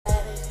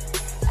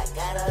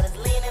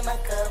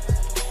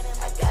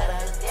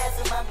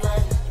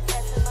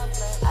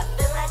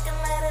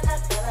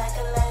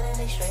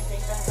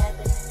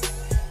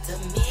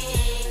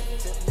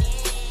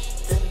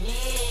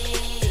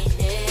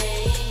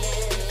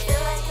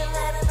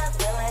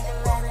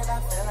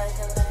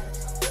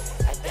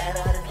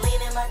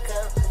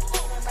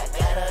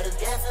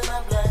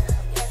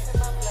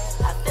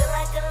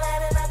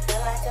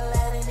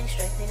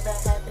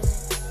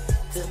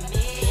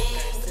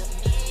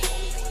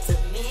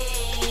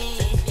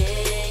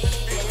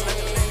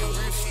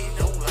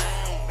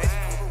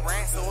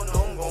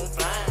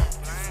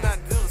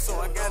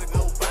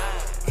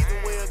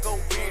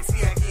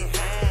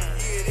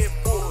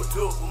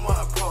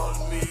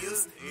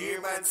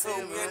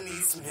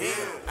need some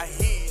help. I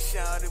hear you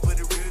shout it, but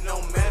it really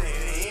don't matter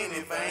in the end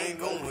if I ain't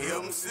gon'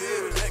 help him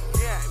still. That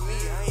got me,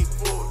 I ain't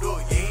fucked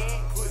up,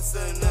 yeah. Put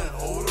something on,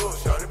 hold up,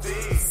 shot it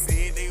big.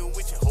 Said they were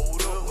with you,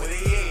 hold up, where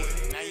they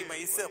at? Now you by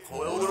yourself,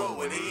 hold up,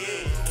 where they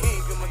at?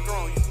 King of my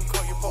throne, you can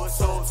call your poor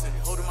souls and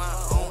holding my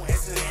own,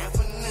 asking half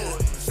for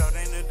nothing. Shot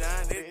ain't no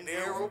dime, that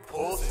they're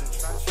repulsing.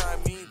 Try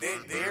me, that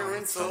they're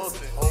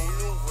insulting. Whole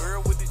new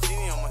world with the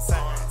genie on my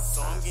side.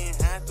 So I'm getting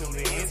high through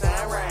the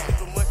entire ride. Put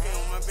the monkey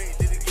on my back,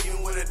 did it give me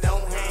what I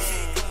don't have?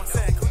 Shit, come on,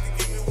 side, could you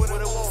give me what I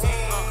want?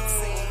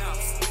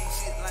 Sneak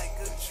shit like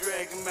a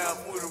dragon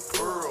mouth with a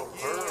pearl.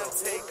 Yeah, I'm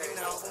taking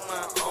out on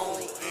my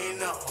own in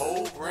a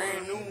whole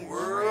brand new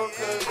world.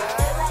 Cause I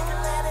feel like a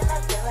ladder, I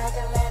feel like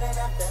a ladder,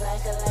 I feel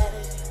like a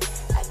ladder.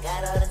 I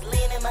got all this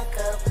lean in my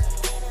cup.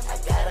 I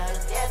got all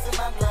this gas in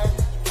my blood.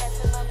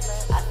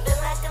 I feel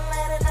like a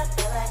ladder, I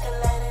feel like a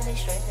ladder. These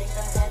strange things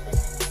are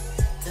happening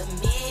to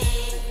me,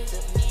 to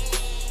me,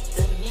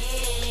 to me.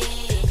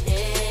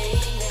 Yeah.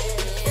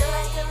 Feel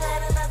like a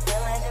ladder, I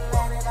feel like a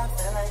ladder, I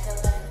feel like a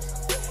ladder.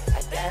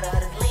 I got all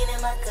this lean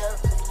in my cup.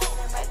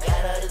 I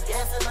got all this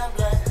gas in my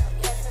blood.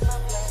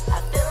 I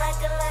feel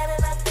like a ladder,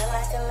 I feel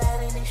like a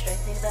ladder. These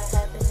strange things are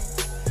happening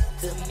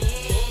to me,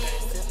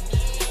 to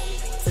me,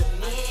 to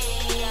me.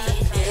 Yeah.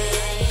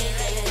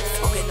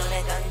 Smoking on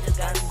that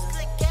ganja.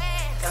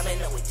 Coming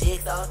up with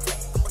jigs all day.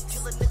 I'ma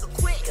kill a nigga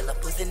quick. Kill a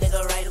pussy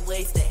nigga right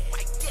away, stay.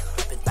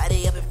 Up his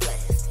body up in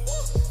plastic.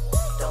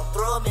 Don't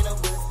throw him in the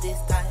woods this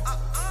time.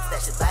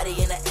 Stash his body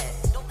in the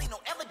ass. Don't leave no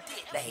evidence.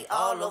 Now he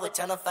all over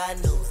Channel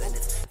 5 News and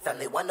his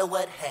family wonder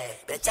what had.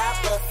 Bitch, I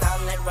bust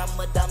sound like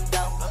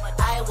Rum-a-dum-dum.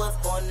 I was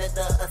born at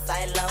the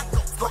asylum.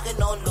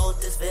 Smoking on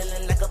Lotus,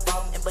 feeling like a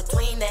bum. In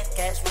between that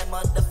cash, my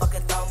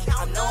motherfucking thumb.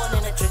 I'm known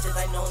in the trenches,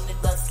 I known in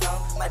the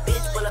slum. My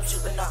bitch pull up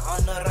shooting a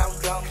 100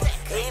 round drum.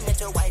 Aim at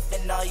your wife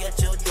and all your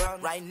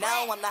children. Right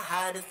now I'm the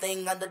hottest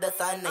thing under the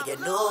sun, and you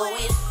know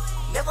it.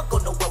 Never go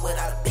nowhere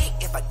without a big.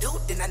 If I do,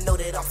 then I know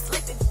that I'm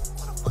slipping.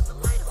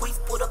 Queens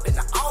put up in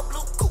the all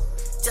blue coupe,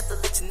 just to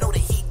let you know that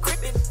he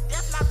gripping.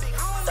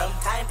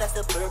 Sometimes I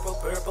still purple,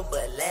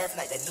 but last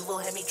night that Nouveau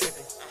had me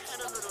tripping.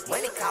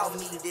 When he called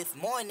me this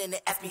morning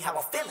and asked me how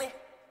I'm feeling,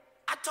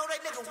 I told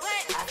that nigga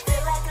what? I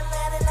feel like a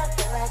ladder, I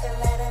feel like a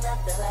ladder, I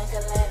feel like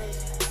a ladder.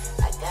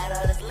 I got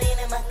all this lean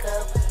in my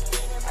cup.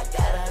 I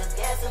got all this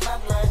gas in my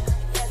blood.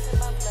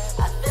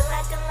 I feel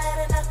like a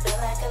ladder, I feel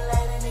like a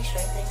ladder. These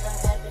strange things are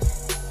happening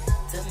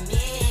to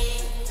me,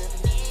 to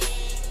me,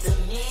 to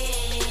me.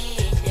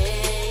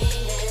 Yeah.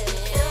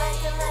 Feel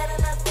like a ladder,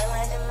 I feel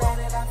like a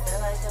ladder, I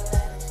feel like a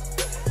ladder.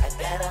 I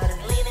got all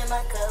this lean in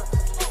my cup.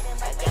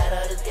 I got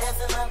all this gas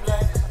in my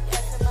blood.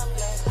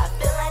 I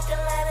feel like a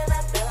ladder,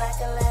 I feel like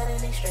a ladder.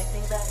 These strange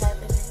things are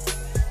happening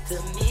to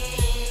me,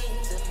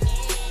 to me,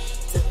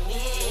 to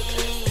me.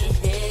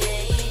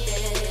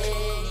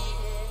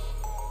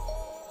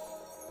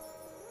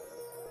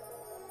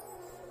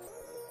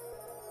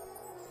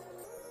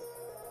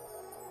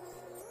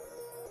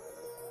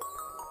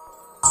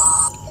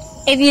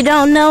 If you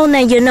don't know, now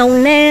you know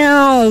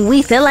now.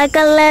 We feel like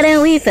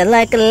Aladdin, we feel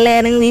like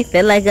Aladdin, we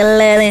feel like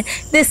Aladdin.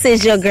 This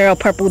is your girl,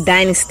 Purple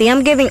Dynasty.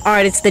 I'm giving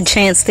artists the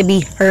chance to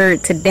be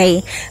heard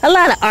today. A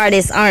lot of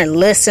artists aren't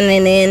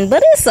listening in,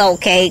 but it's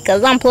okay,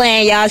 because I'm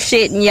playing y'all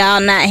shit and y'all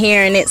not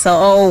hearing it, so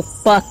oh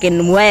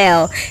fucking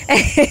well.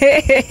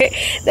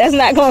 That's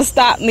not going to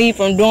stop me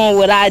from doing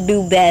what I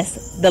do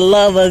best, the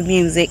love of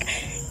music.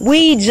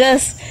 We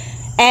just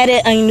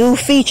added a new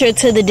feature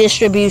to the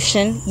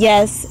distribution.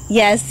 Yes.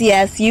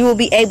 You will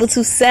be able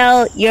to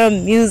sell your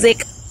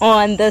music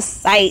on the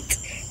site.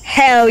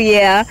 Hell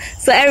yeah.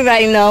 So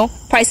everybody know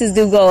prices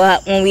do go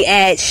up when we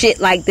add shit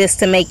like this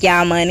to make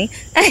y'all money.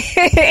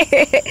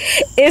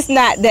 It's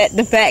not that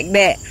the fact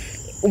that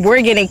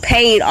we're getting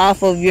paid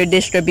off of your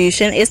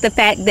distribution. It's the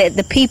fact that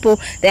the people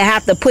that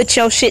have to put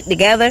your shit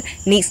together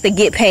needs to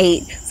get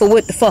paid for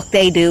what the fuck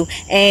they do.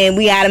 And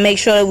we gotta make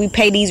sure that we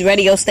pay these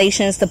radio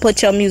stations to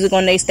put your music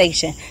on their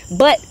station.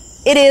 But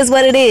it is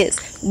what it is.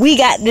 We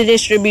got the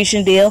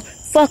distribution deal.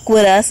 Fuck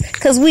with us,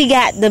 cause we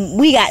got the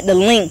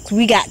links,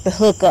 we got the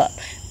hookup.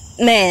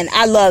 Man,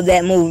 I love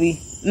that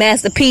movie.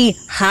 Master P,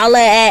 holla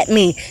at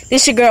me.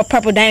 This your girl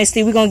Purple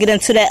Dynasty. We're gonna get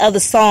into that other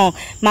song.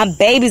 My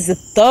baby's a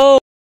thug.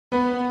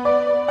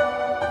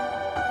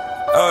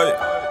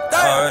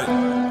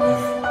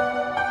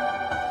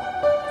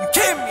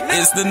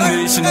 It's the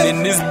nation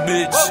in this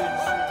bitch.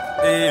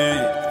 Hey.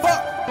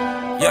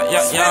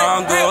 Yeah,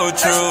 I'm go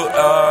true.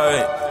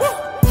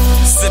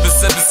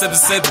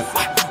 Sippin'.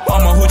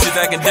 All my hoochies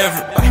acting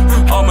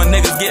different. All my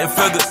niggas getting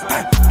figures.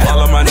 All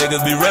of my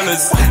niggas be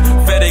realest.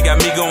 Fetty got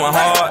me going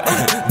hard.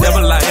 Never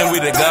lying, we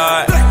the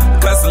God.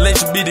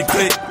 Constellation be the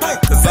click.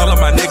 Cause all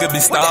of my niggas be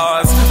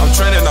stars. I'm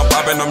training, I'm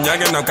popping, I'm young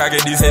and I'm cocky.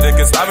 These haters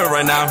can stop it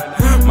right now.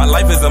 My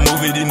life is a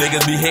movie, these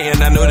niggas be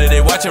hating. I know that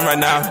they watching right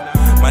now.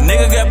 My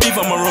nigga got beef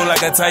on my room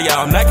like I tell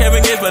y'all. I'm not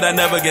Kevin Gates, but I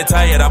never get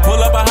tired. I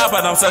pull up a hop,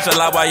 but I'm such a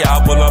live wire. I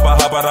pull up a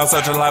hop, but I'm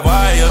such a live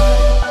wire.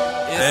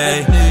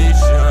 Hey.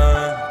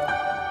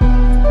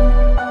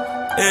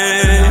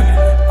 Hey.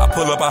 I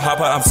pull up a hop,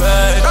 but I'm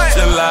such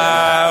a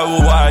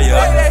live wire.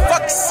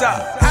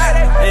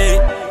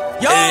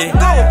 day.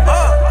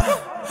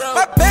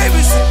 My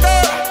baby's a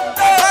thug.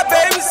 My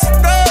baby's a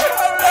thug.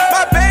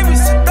 My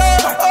baby's a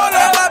thug. Oh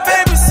no, my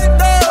baby's a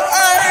thug.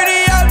 I heard he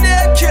out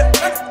there kill.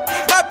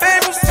 My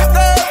baby's a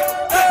thug.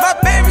 My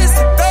baby's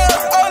a thug.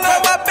 Oh no,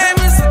 my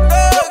baby's a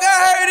thug. I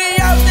heard he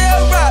out there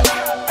rock.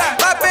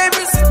 My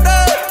baby's a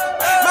thug.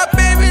 My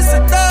baby's a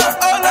thug.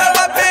 Oh no,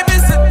 my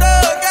baby's a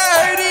thug. I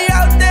heard he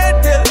out there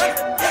dealing.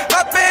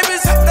 My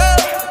baby's a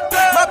thug.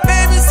 My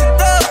baby's a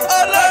thug.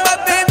 Oh no, my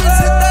baby's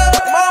a thug.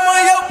 Mama,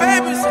 your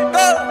baby's a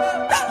thug.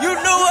 You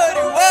knew what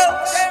it was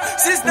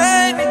since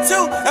 92.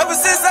 Ever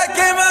since I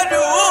came out the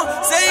womb,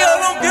 say yo,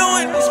 I'm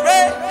doing this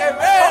red.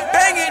 I'm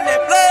banging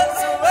that blood.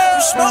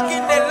 I'm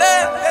smoking that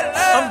lamb.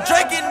 I'm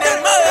drinking that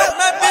mud.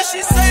 My bitch,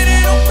 she say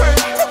that I'm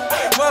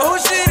perfect. Well, who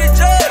she the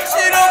judge?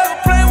 She don't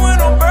complain when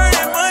I'm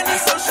burning money,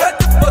 so shut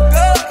the fuck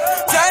up.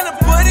 Time to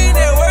put in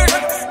that work.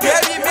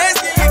 Grab your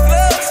mask and your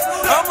gloves.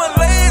 I'ma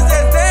lay his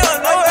ass down,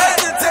 no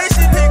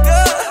hesitation, nigga.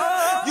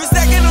 You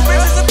stacking them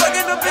bitches and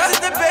fucking them bitches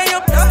to pay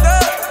your bill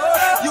up.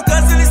 You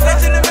constantly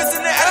snatching and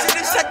missing the action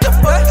and shut the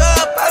fuck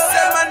up. I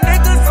said my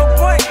niggas on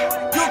point.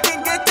 You can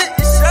get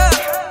the shot.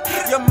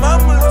 Your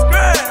mama's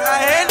grind. I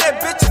hand that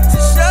bitch to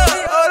shot.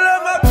 All of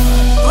my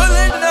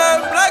pulling up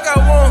like I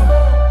want.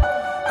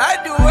 I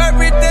do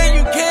everything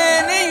you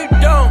can and you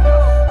don't.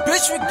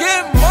 Bitch, we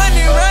get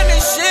money around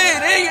this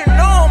shit and you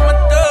know I'm a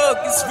thug.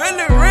 It's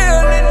really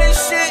real in this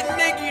shit,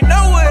 nigga. You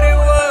know what it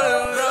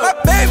was. My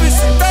baby's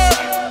a thug.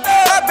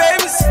 My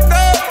baby's a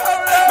thug.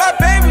 My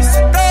baby's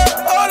a thug.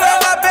 Oh no,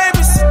 my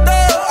baby's a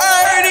thug. I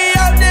heard he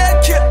out there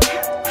kill.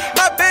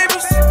 My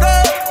baby's a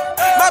thug.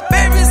 My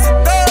baby's a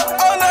thug.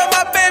 Oh no,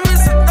 my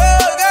baby's a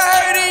thug. I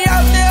heard he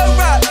out there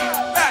rock.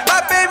 My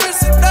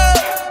baby's a thug.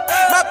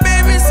 My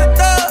baby's a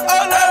thug.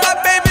 Oh no, my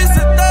baby's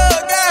a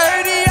thug. I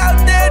heard he out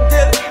there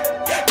dealing.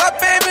 My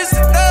baby's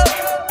a thug.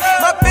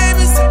 My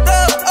baby's a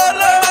thug. Oh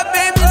no, my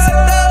baby's a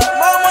thug.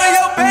 Mama,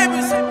 your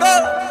baby's a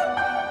thug.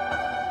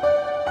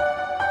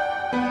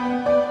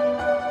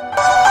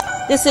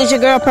 This is your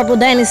girl, Purple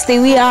Dynasty.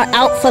 We are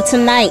out for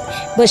tonight.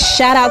 But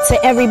shout out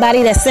to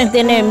everybody that sent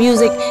in their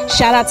music.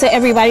 Shout out to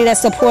everybody that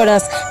support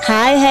us.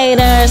 Hi,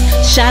 haters.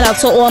 Shout out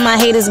to all my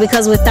haters,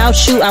 because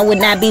without you, I would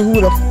not be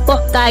who the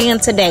fuck I am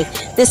today.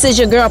 This is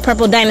your girl,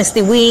 Purple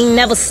Dynasty. We ain't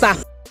never stop.